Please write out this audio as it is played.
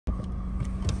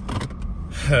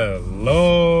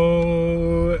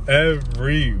Hello,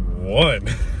 everyone.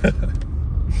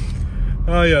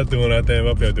 How y'all doing out there? I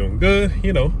hope y'all doing good.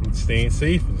 You know, staying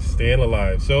safe and staying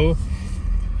alive. So,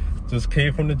 just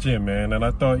came from the gym, man, and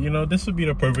I thought, you know, this would be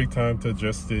the perfect time to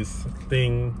address this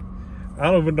thing.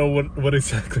 I don't even know what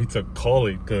exactly to call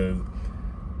it, because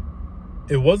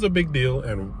it was a big deal,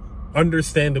 and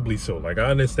understandably so. Like, I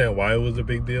understand why it was a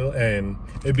big deal, and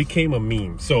it became a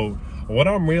meme. So what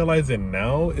I'm realizing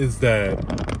now is that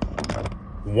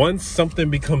once something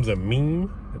becomes a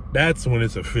meme, that's when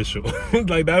it's official.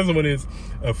 Like, that's when it's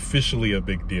officially a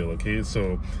big deal. Okay,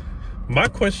 so my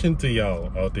question to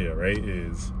y'all out there, right,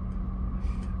 is,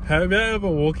 have y'all ever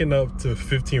woken up to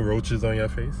 15 roaches on your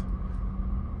face?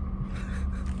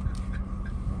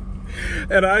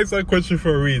 And I asked that question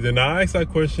for a reason. I asked that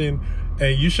question,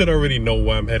 and you should already know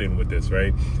where I'm heading with this,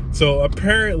 right? So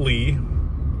apparently,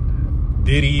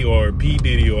 Diddy or P.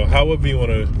 Diddy, or however you want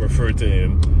to refer to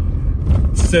him,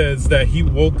 says that he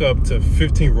woke up to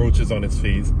 15 roaches on his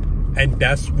face, and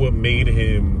that's what made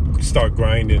him start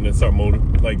grinding and start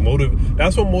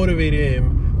that's what motivated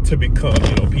him to become,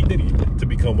 you know, P. Diddy, to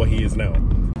become what he is now.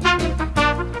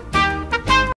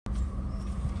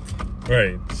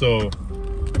 Right, so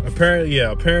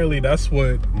apparently that's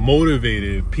what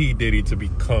motivated P. Diddy to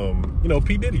become, you know,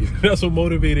 P. Diddy. That's what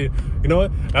motivated, you know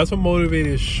what? That's what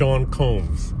motivated Sean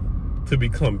Combs to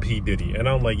become P. Diddy. And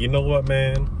I'm like, you know what,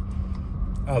 man?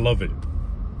 I love it.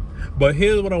 But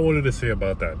here's what I wanted to say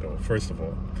about that, though, first of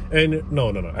all. And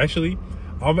no. Actually,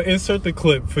 I'm going to insert the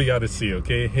clip for y'all to see,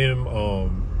 okay? Him,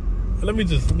 let me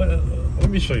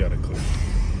show y'all the clip.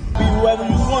 Be whoever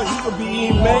you want. You could be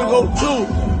eating mango too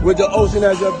with the ocean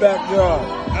as your backyard.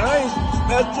 I ain't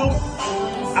special.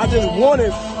 I just want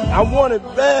it. I want it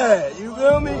bad. You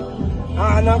feel me?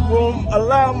 I'm not going to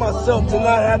allow myself to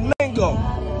not have mango.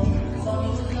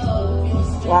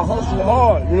 So I hustle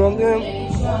hard. You know what I'm saying?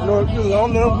 No,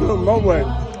 I'm not doing my way.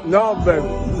 No, baby.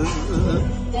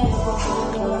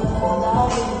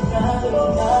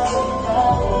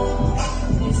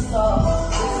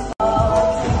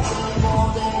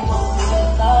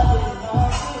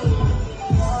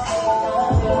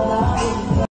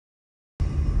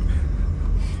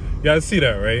 Y'all see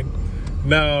that, right?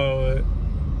 Now,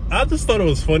 I just thought it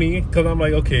was funny because I'm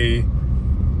like, okay,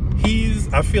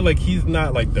 I feel like he's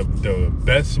not like the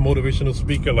best motivational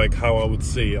speaker, like how I would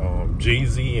say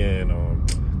Jay-Z and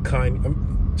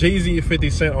Jay-Z and 50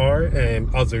 Cent are,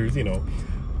 and others, you know.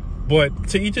 But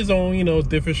to each his own, you know,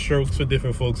 different strokes for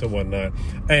different folks and whatnot.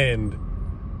 And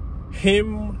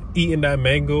him eating that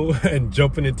mango and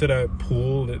jumping into that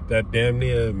pool, that damn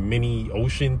near mini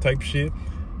ocean type shit,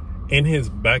 in his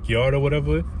backyard or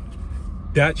whatever,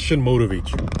 that should motivate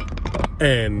you.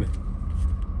 And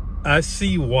I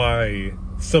see why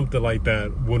something like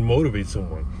that would motivate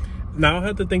someone. Now I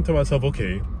had to think to myself,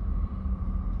 okay,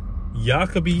 y'all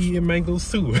could be eating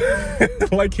mangoes too,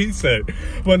 like he said.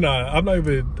 But nah, I'm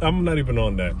not even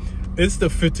on that. It's the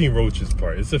 15 roaches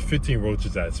part. It's the 15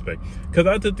 roaches aspect. Because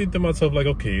I had to think to myself, like,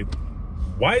 okay,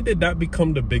 why did that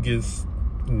become the biggest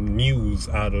news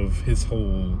out of his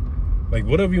whole, like,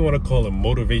 whatever you want to call it,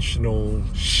 motivational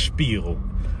spiel?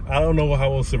 I don't know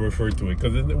how else to refer to it,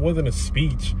 because it wasn't a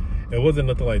speech. It wasn't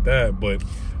nothing like that. But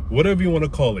whatever you want to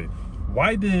call it,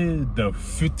 why did the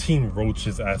 15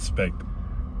 roaches aspect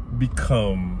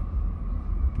become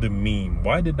the meme?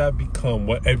 Why did that become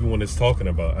what everyone is talking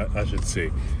about, I should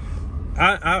say?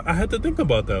 I had to think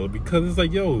about that, because it's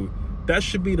like, yo, that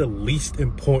should be the least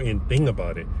important thing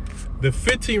about it. The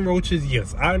 15 roaches,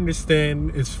 yes, I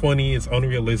understand it's funny, it's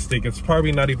unrealistic, it's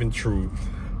probably not even true,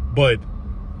 but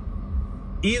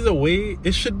either way,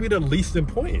 it should be the least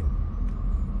important.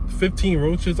 15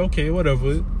 roaches, okay,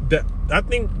 whatever. That, I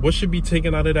think what should be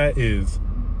taken out of that is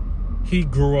he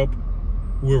grew up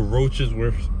where roaches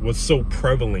was so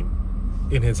prevalent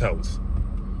in his house.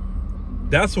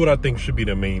 That's what I think should be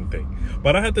the main thing.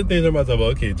 But I had to think to myself,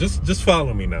 okay, just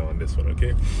follow me now on this one,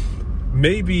 okay?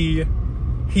 Maybe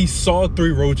he saw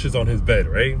 3 roaches on his bed,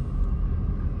 right?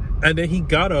 And then he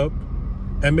got up,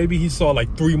 and maybe he saw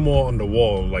like 3 more on the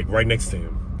wall, like right next to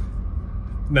him.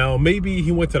 Now, maybe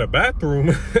he went to the bathroom,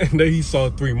 and then he saw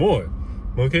 3 more,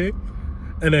 okay?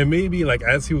 And then maybe, like,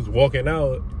 as he was walking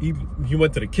out, he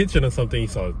went to the kitchen or something, he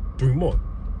saw 3 more.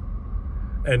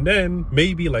 And then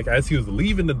maybe, like, as he was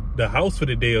leaving the house for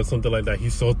the day or something like that, he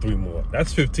saw 3 more.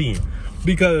 That's 15.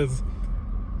 Because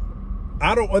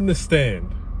I don't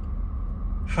understand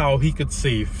how he could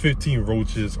say 15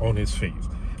 roaches on his face.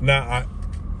 Now,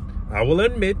 I will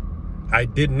admit, I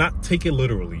did not take it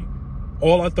literally.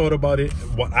 All I thought about it,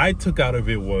 what I took out of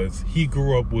it was he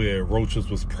grew up where roaches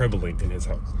was prevalent in his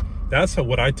house. That's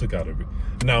what I took out of it.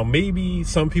 Now, maybe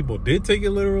some people did take it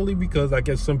literally, because I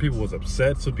guess some people was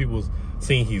upset. Some people was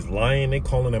saying he's lying. They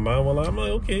calling him out. Well, I'm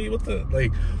like, okay, what the,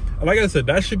 like I said,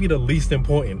 that should be the least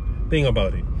important thing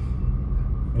about it.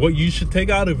 What you should take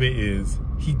out of it is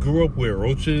he grew up with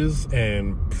roaches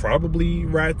and probably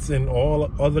rats and all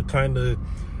other kind of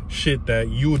shit that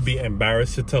you would be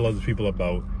embarrassed to tell other people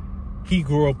about. He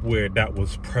grew up where that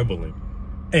was prevalent,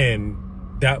 and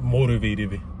that motivated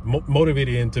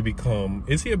him to become,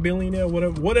 is he a billionaire?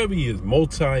 Whatever he is,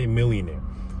 multi-millionaire.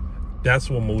 That's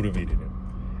what motivated him.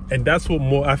 And that's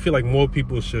what I feel like more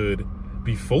people should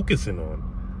be focusing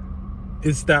on.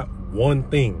 It's that one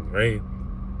thing, right?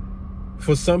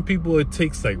 For some people, it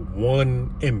takes like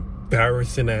one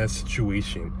embarrassing ass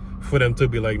situation for them to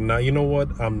be like, nah, you know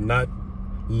what? I'm not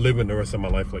living the rest of my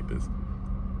life like this.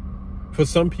 For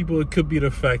some people, it could be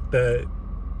the fact that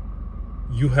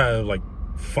you have like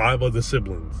 5 other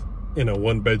siblings in a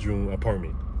 1-bedroom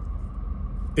apartment.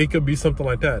 It could be something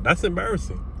like that. That's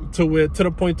embarrassing to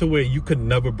the point to where you could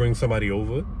never bring somebody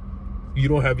over. You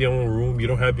don't have your own room. You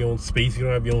don't have your own space. You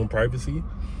don't have your own privacy.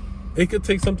 It could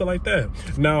take something like that.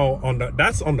 Now,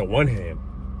 that's on the one hand.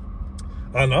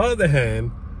 On the other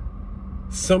hand,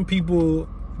 some people,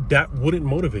 that wouldn't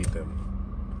motivate them.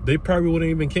 They probably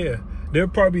wouldn't even care. They'll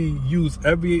probably use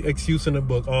every excuse in the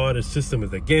book. Oh, the system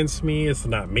is against me. It's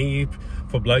not made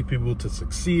for black people to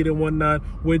succeed and whatnot.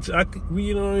 Which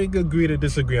we could agree to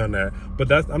disagree on that. But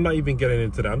I'm not even getting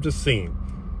into that. I'm just saying,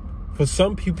 for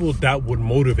some people, that would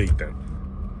motivate them.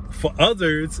 For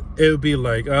others, it would be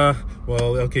like,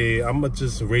 well, okay, I'm gonna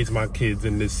just raise my kids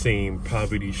in this same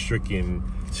poverty-stricken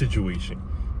situation.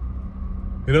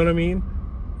 You know what I mean?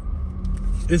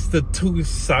 It's the two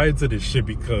sides of this shit,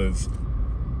 because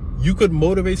you could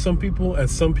motivate some people, and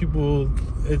some people,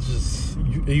 it's just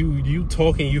you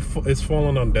talking, it's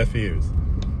falling on deaf ears.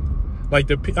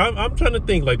 Like I'm trying to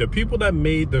think, like the people that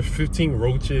made the 15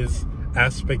 roaches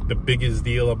aspect the biggest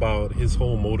deal about his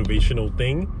whole motivational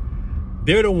thing,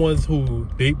 they're the ones who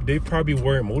they probably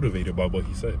weren't motivated by what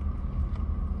he said.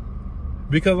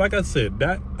 Because like I said,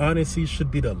 that honestly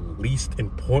should be the least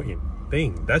important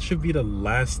thing. That should be the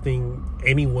last thing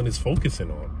anyone is focusing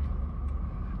on.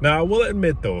 Now, I will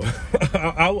admit, though,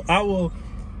 I will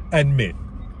admit,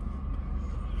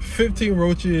 15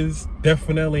 roaches,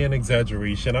 definitely an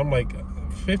exaggeration. I'm like,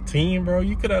 15, bro?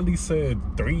 You could at least say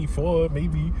 3, 4,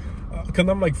 maybe. Because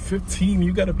I'm like, 15,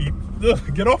 you got to be,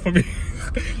 get off of me.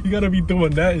 You got to be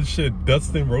doing that and shit,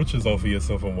 dusting roaches off of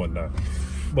yourself and whatnot.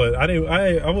 But I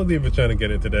wasn't even trying to get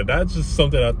into that. That's just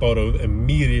something I thought of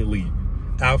immediately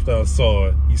after I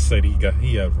saw he said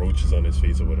he had roaches on his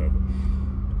face or whatever.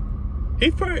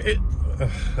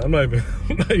 I'm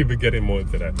not even getting more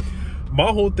into that. My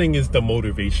whole thing is the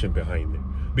motivation behind it,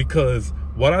 because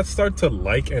what I start to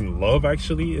like and love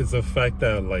actually is the fact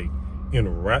that, like,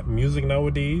 in rap music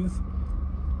nowadays,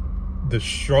 the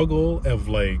struggle of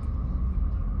like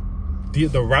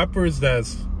the rappers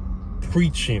that's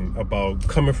preaching about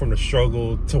coming from the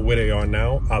struggle to where they are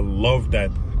now, I love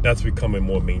that that's becoming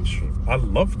more mainstream. I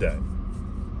love that.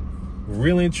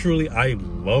 Really and truly, I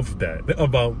love that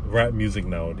about rap music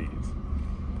nowadays,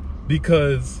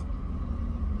 because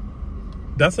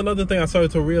that's another thing I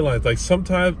started to realize. Like,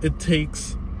 sometimes it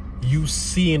takes you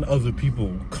seeing other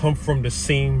people come from the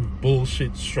same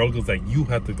bullshit struggles that you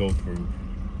had to go through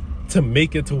to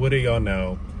make it to where they are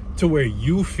now, to where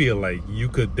you feel like you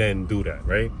could then do that,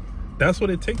 right? That's what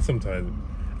it takes sometimes.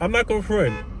 I'm not gonna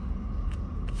front.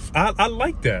 I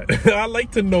like that. I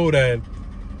like to know that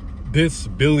this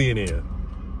billionaire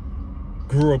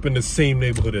grew up in the same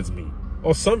neighborhood as me,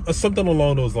 or something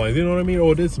along those lines. You know what I mean?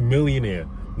 Or this millionaire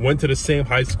went to the same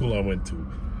high school I went to.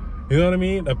 You know what I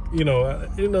mean?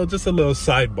 Just a little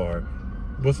sidebar.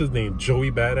 What's his name?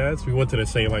 Joey Badass. We went to the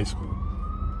same high school.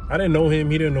 I didn't know him.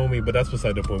 He didn't know me. But that's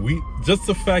beside the point. Just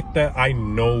the fact that I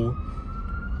know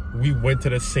we went to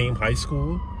the same high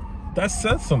school, that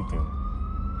says something.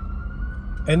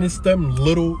 And it's them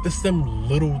little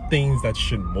things that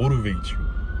should motivate you.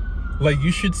 Like,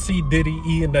 you should see Diddy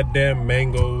eating that damn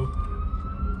mango,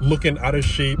 looking out of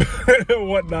shape and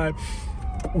whatnot,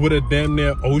 with a damn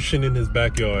near ocean in his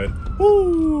backyard.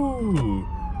 Woo!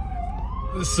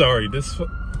 Sorry,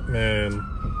 man,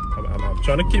 I'm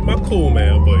trying to keep my cool,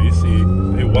 man, but you see,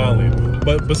 they wildin'.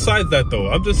 But besides that, though,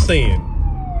 I'm just saying,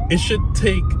 it should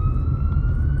take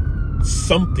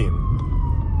something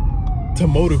to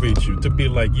motivate you to be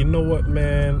like, you know what,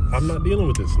 man, I'm not dealing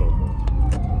with this no more.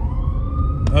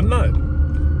 I'm not.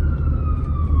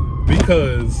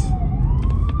 Because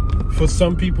for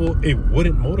some people, it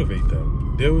wouldn't motivate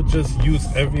them. They would just use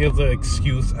every other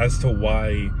excuse as to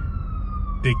why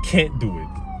they can't do it.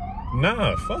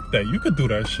 Nah, fuck that. You could do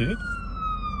that shit.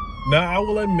 Now, I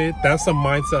will admit that's a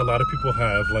mindset a lot of people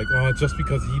have. Like, oh, just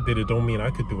because he did it don't mean I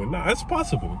could do it. Nah, it's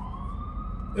possible.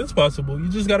 It's possible. You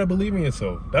just gotta believe in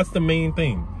yourself. That's the main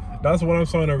thing. That's what I'm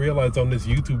starting to realize on this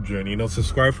YouTube journey. You know,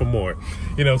 subscribe for more.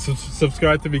 You know,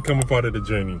 subscribe to become a part of the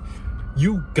journey.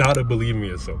 You gotta believe in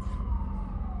yourself.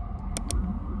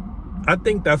 I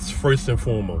think that's first and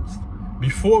foremost.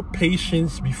 Before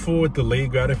patience, before delayed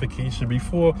gratification,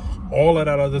 before all of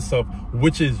that other stuff,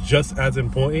 which is just as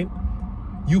important,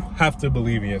 you have to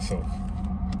believe in yourself.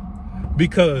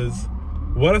 Because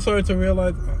what I started to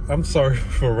realize, I'm sorry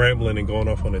for rambling and going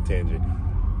off on a tangent.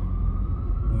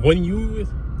 When you,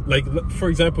 like, for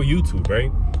example, YouTube,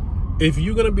 right? If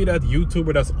you're going to be that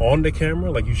YouTuber that's on the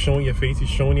camera, like you showing your face, you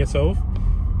showing yourself,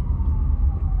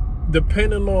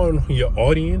 depending on your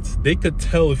audience, they could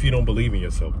tell if you don't believe in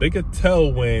yourself. They could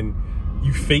tell when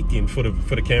you faking for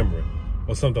the camera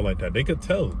or something like that. They could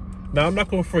tell. Now, I'm not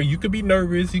going to front. You could be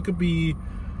nervous. You could be,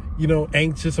 you know,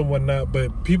 anxious and whatnot.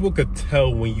 But people could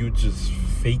tell when you just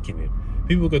faking it.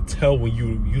 People could tell when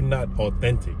you're not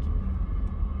authentic.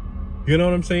 You know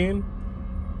what I'm saying?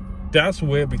 That's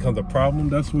where it becomes a problem.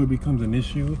 That's where it becomes an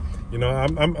issue. You know,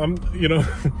 I'm you know,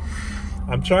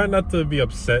 I'm trying not to be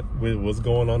upset with what's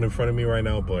going on in front of me right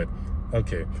now, but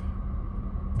okay.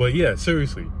 But yeah,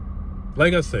 seriously,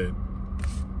 like I said,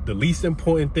 the least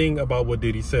important thing about what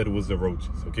Diddy said was the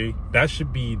roaches, okay? That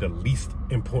should be the least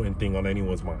important thing on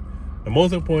anyone's mind. The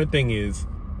most important thing is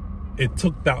it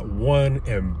took that one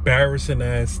embarrassing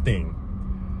ass thing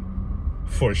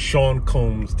for Sean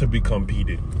Combs to become P.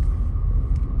 Diddy.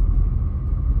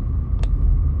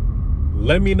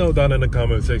 Let me know down in the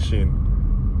comment section,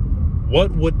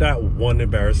 what would that one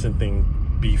embarrassing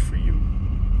thing be for you?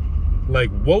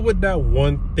 Like, what would that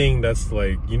one thing that's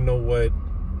like, you know what?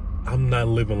 I'm not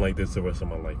living like this the rest of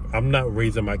my life. I'm not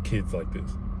raising my kids like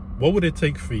this. What would it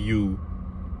take for you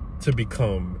to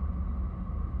become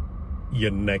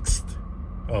your next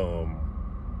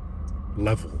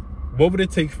level? What would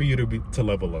it take for you to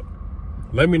level up?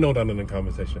 Let me know down in the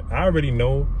comment section. I already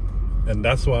know, and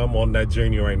that's why I'm on that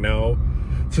journey right now.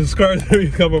 Subscribe to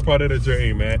become a part of the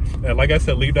journey, man. And like I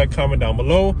said, leave that comment down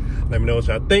below. Let me know what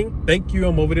y'all think. Thank you,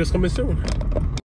 and more videos coming soon.